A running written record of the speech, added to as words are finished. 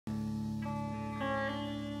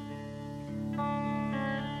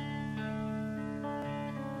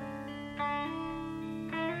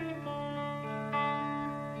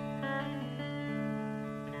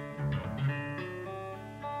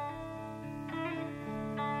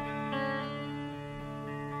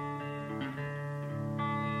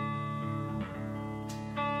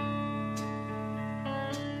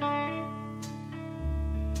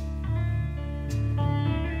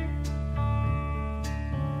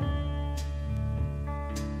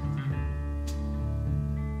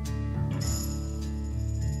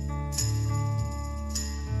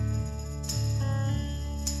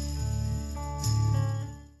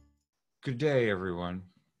Good day, everyone.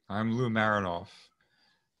 I'm Lou Marinoff,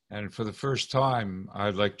 and for the first time,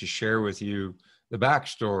 I'd like to share with you the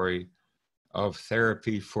backstory of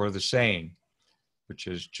Therapy for the Sane, which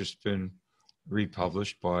has just been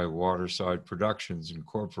republished by Waterside Productions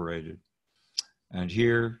Incorporated. And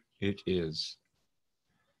here it is.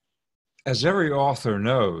 As every author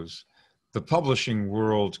knows, the publishing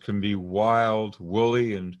world can be wild,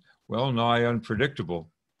 woolly, and well-nigh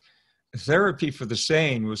unpredictable. Therapy for the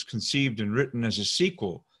Sane was conceived and written as a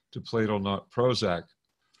sequel to Plato Not Prozac.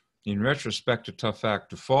 In retrospect, a tough act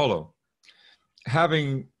to follow.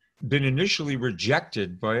 Having been initially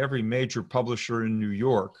rejected by every major publisher in New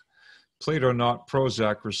York, Plato Not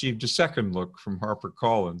Prozac received a second look from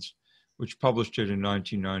HarperCollins, which published it in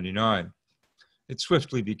 1999. It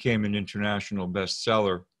swiftly became an international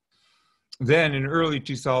bestseller. Then, in early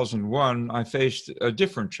 2001, I faced a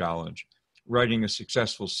different challenge, writing a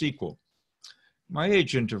successful sequel. My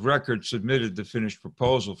agent of record submitted the finished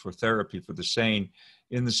proposal for Therapy for the Sane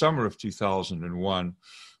in the summer of 2001,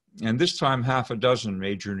 and this time half a dozen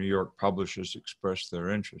major New York publishers expressed their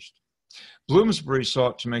interest. Bloomsbury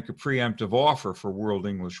sought to make a preemptive offer for world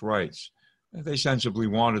English rights. They sensibly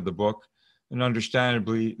wanted the book, and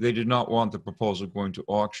understandably, they did not want the proposal going to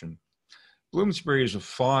auction. Bloomsbury is a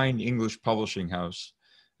fine English publishing house,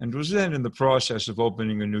 and was then in the process of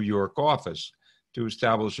opening a New York office to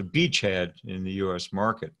establish a beachhead in the US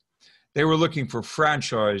market. They were looking for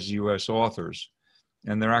franchise US authors,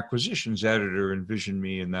 and their acquisitions editor envisioned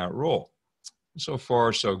me in that role. So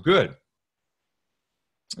far, so good.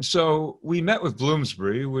 So we met with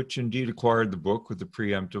Bloomsbury, which indeed acquired the book with the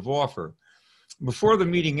preemptive offer. Before the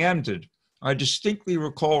meeting ended, I distinctly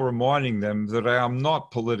recall reminding them that I am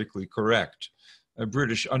not politically correct, a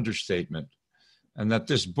British understatement, and that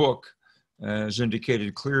this book, as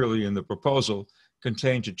indicated clearly in the proposal,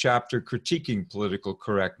 contained a chapter critiquing political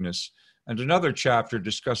correctness and another chapter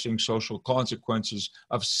discussing social consequences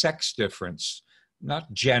of sex difference,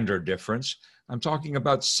 not gender difference. I'm talking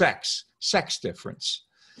about sex difference.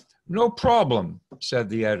 No problem, said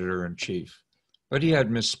the editor-in-chief, but he had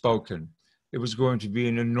misspoken. It was going to be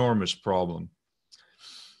an enormous problem.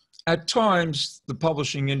 At times, the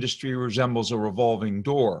publishing industry resembles a revolving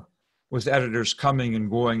door, with editors coming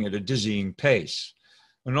and going at a dizzying pace.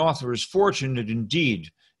 An author is fortunate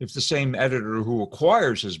indeed if the same editor who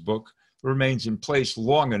acquires his book remains in place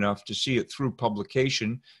long enough to see it through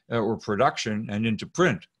publication or production and into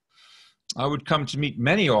print. I would come to meet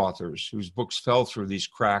many authors whose books fell through these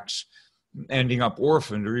cracks, ending up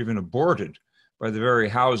orphaned or even aborted by the very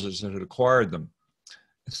houses that had acquired them.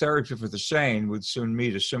 Therapy for the Sane would soon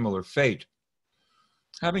meet a similar fate.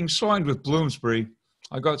 Having signed with Bloomsbury,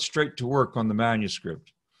 I got straight to work on the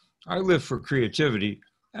manuscript. I live for creativity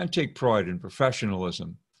and take pride in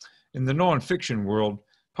professionalism. In the nonfiction world,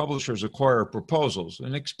 publishers acquire proposals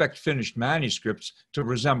and expect finished manuscripts to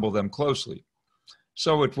resemble them closely.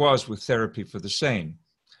 So it was with Therapy for the Sane.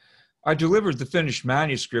 I delivered the finished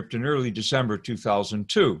manuscript in early December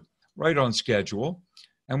 2002, right on schedule,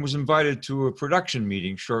 and was invited to a production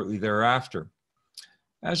meeting shortly thereafter.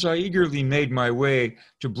 As I eagerly made my way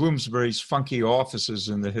to Bloomsbury's funky offices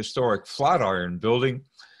in the historic Flatiron building,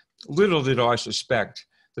 little did I suspect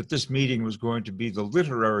that this meeting was going to be the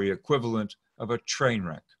literary equivalent of a train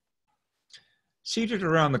wreck. Seated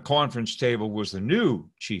around the conference table was the new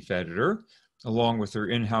chief editor, along with her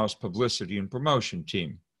in-house publicity and promotion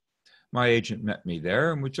team. My agent met me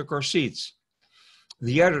there, and we took our seats.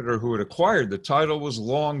 The editor who had acquired the title was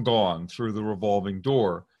long gone through the revolving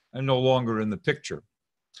door and no longer in the picture.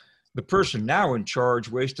 The person now in charge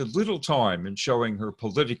wasted little time in showing her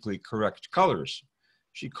politically correct colors.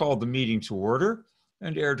 She called the meeting to order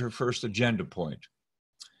and aired her first agenda point.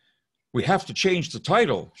 "We have to change the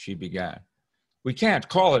title," she began. "We can't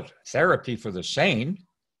call it Therapy for the Sane."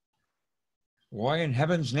 "Why in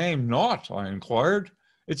heaven's name not?" I inquired.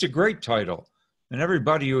 "It's a great title, and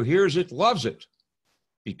everybody who hears it loves it."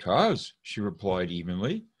 "Because," she replied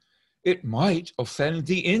evenly, "it might offend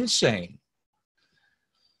the insane."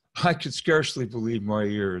 I could scarcely believe my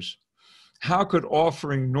ears. How could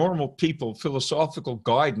offering normal people philosophical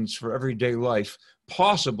guidance for everyday life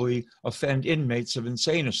possibly offend inmates of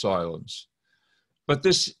insane asylums? But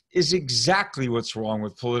this is exactly what's wrong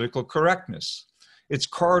with political correctness. Its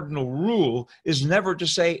cardinal rule is never to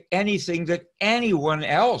say anything that anyone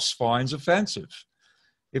else finds offensive.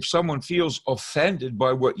 If someone feels offended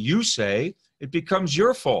by what you say, it becomes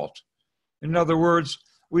your fault. In other words,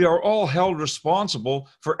 we are all held responsible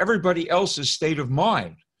for everybody else's state of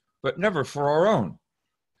mind, but never for our own.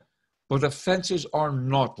 But offenses are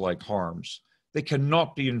not like harms. They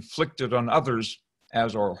cannot be inflicted on others,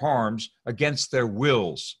 as are harms, against their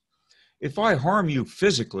wills. If I harm you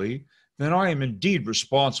physically, then I am indeed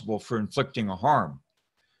responsible for inflicting a harm.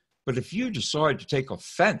 But if you decide to take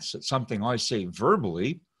offense at something I say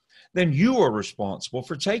verbally, then you are responsible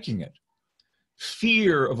for taking it.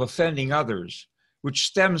 Fear of offending others, which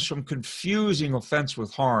stems from confusing offense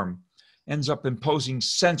with harm, ends up imposing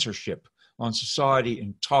censorship on society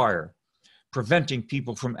entire, preventing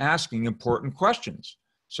people from asking important questions,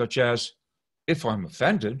 such as, if I'm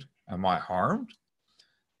offended, am I harmed?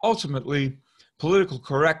 Ultimately, political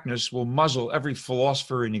correctness will muzzle every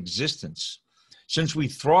philosopher in existence, since we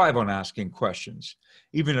thrive on asking questions,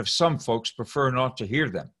 even if some folks prefer not to hear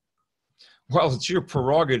them. While it's your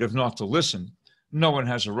prerogative not to listen, no one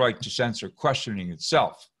has a right to censor questioning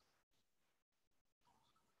itself.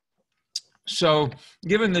 So,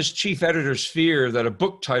 given this chief editor's fear that a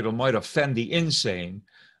book title might offend the insane,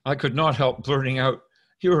 I could not help blurting out,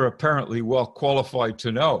 "You are apparently well qualified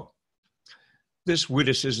to know." This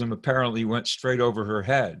witticism apparently went straight over her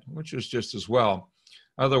head, which was just as well.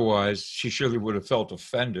 Otherwise, she surely would have felt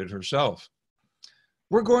offended herself.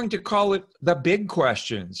 "We're going to call it The Big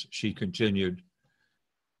Questions," she continued.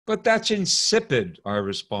 "But that's insipid," I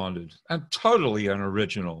responded, "and totally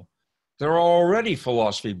unoriginal. There are already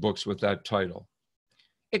philosophy books with that title."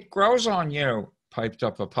 "It grows on you," piped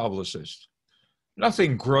up a publicist.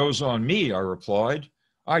 "Nothing grows on me," I replied.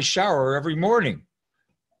 "I shower every morning."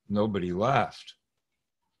 Nobody laughed.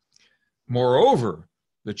 "Moreover,"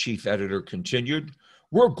 the chief editor continued,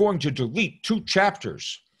 "we're going to delete 2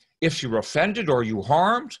 chapters. If you're offended, are you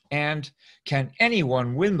harmed? And can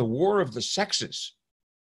anyone win the war of the sexes?"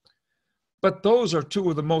 "But those are 2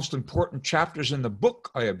 of the most important chapters in the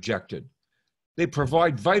book," I objected. "They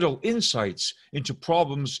provide vital insights into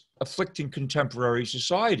problems afflicting contemporary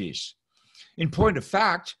societies. In point of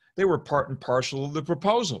fact, they were part and parcel of the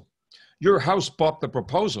proposal. Your house bought the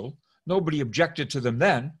proposal. Nobody objected to them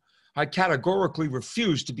then. I categorically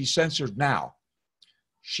refuse to be censored now."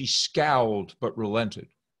 She scowled but relented.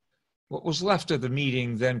 What was left of the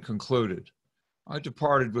meeting then concluded. I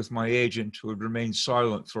departed with my agent, who had remained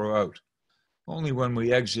silent throughout. Only when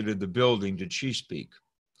we exited the building did she speak.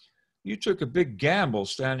 "You took a big gamble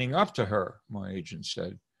standing up to her," my agent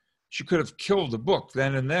said. "She could have killed the book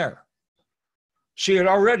then and there." "She had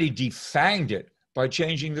already defanged it by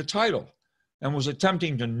changing the title and was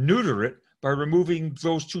attempting to neuter it by removing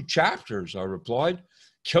those 2 chapters," I replied.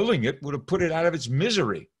 "Killing it would have put it out of its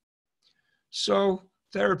misery." So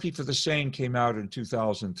Therapy for the Sane came out in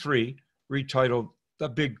 2003, retitled The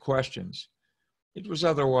Big Questions. It was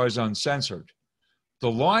otherwise uncensored.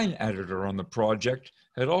 The line editor on the project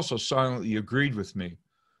had also silently agreed with me,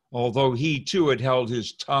 although he too had held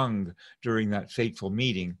his tongue during that fateful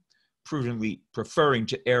meeting, prudently preferring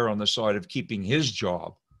to err on the side of keeping his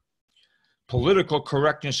job. "Political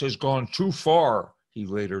correctness has gone too far," he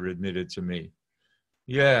later admitted to me.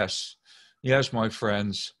 Yes, my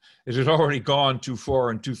friends, it had already gone too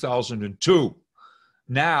far in 2002.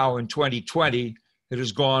 Now, in 2020, it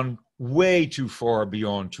has gone way too far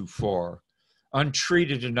beyond too far.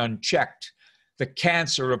 Untreated and unchecked, the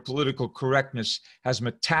cancer of political correctness has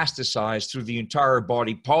metastasized through the entire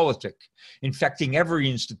body politic, infecting every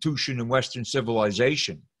institution in Western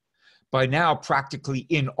civilization. By now practically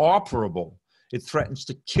inoperable, it threatens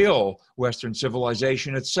to kill Western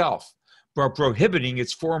civilization itself by prohibiting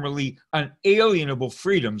its formerly unalienable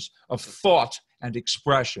freedoms of thought and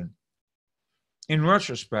expression. In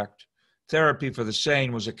retrospect, Therapy for the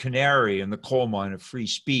Sane was a canary in the coal mine of free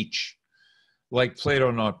speech. Like Plato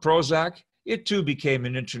Not Prozac, it too became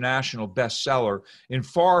an international bestseller in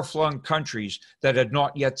far-flung countries that had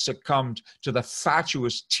not yet succumbed to the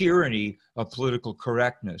fatuous tyranny of political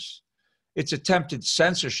correctness. Its attempted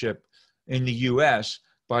censorship in the US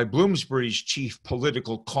by Bloomsbury's chief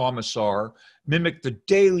political commissar mimicked the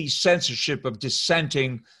daily censorship of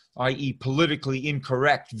dissenting, i.e. politically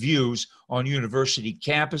incorrect views on university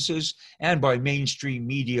campuses and by mainstream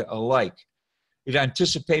media alike. It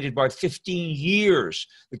anticipated by 15 years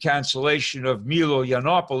the cancellation of Milo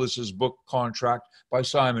Yiannopoulos' book contract by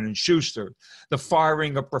Simon & Schuster, the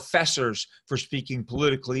firing of professors for speaking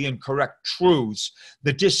politically incorrect truths,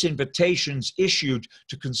 the disinvitations issued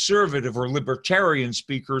to conservative or libertarian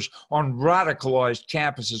speakers on radicalized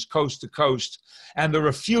campuses coast to coast, and the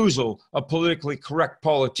refusal of politically correct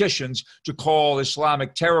politicians to call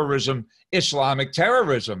Islamic terrorism,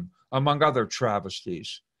 among other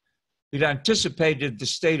travesties. It anticipated the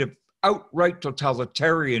state of outright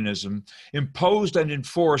totalitarianism imposed and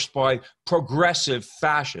enforced by progressive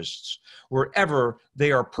fascists wherever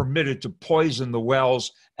they are permitted to poison the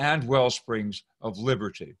wells and wellsprings of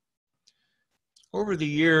liberty. Over the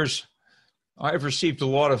years, I have received a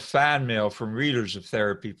lot of fan mail from readers of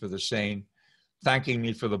Therapy for the Sane, thanking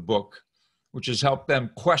me for the book, which has helped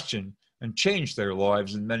them question and change their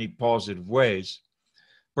lives in many positive ways.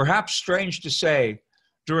 Perhaps strange to say,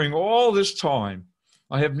 during all this time,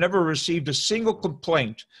 I have never received a single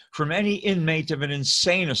complaint from any inmate of an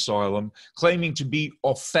insane asylum claiming to be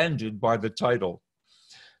offended by the title.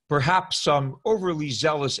 Perhaps some overly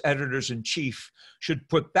zealous editors-in-chief should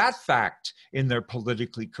put that fact in their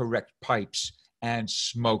politically correct pipes and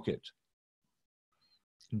smoke it.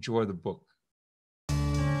 Enjoy the book.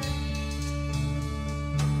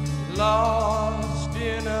 Lost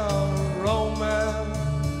in a romance,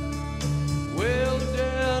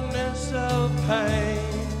 wilderness of pain,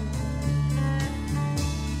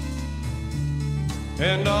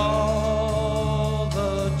 and all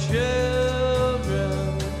the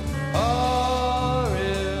children are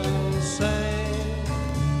insane.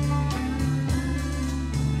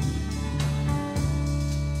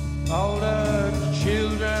 All the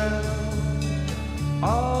children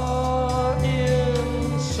are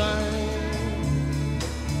insane.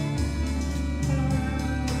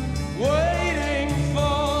 Waiting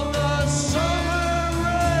for the summer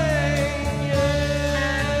rain, yeah.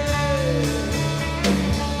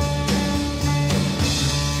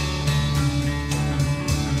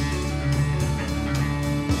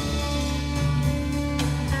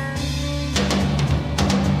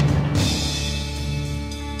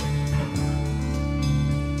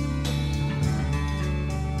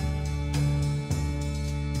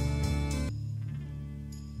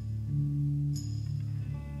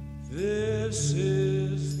 This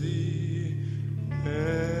is the